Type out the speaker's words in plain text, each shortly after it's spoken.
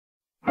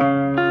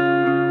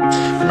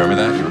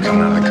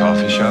coming out of the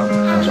coffee shop.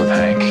 I was with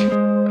Hank.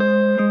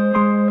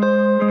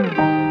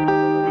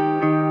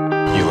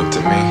 You looked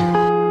at me.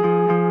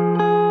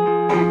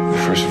 The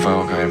first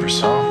Vogue I ever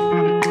saw.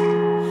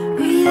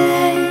 We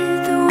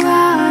let the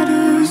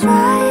waters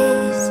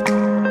rise.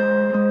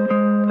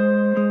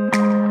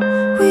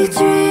 We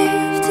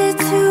drifted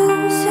to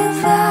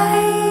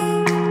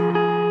survive.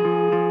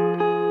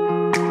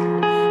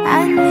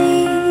 I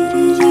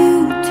needed you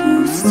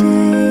to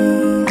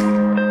stay,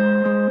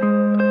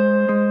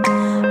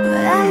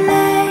 but I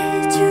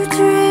let you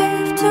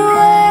drift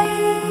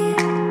away.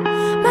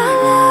 My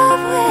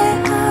love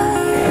went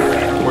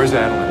high. Where's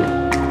Adalind?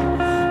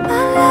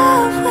 My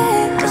love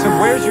went high. I said,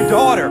 where's your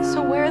daughter?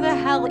 So where the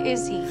hell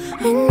is he?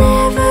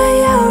 Whenever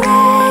you're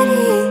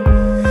ready,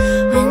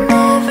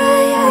 whenever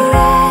you're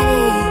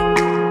ready,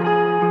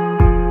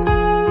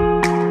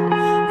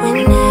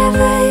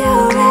 whenever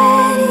you're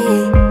ready,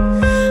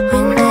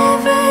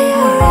 whenever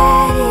you're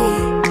ready.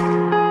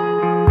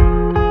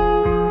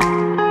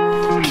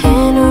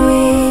 Can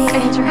we, I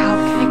need your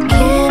help.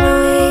 can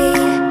we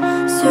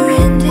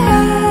surrender?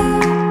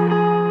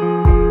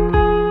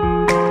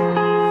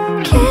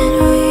 Can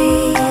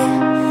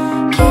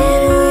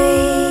we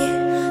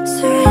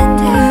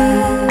surrender?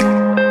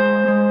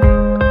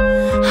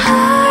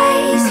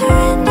 I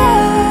surrender.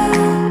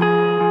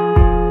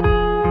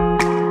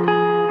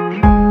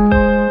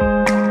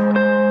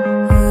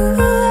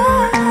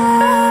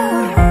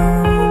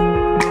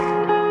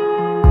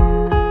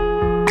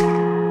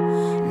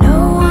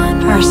 No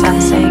one For our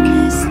son's sake.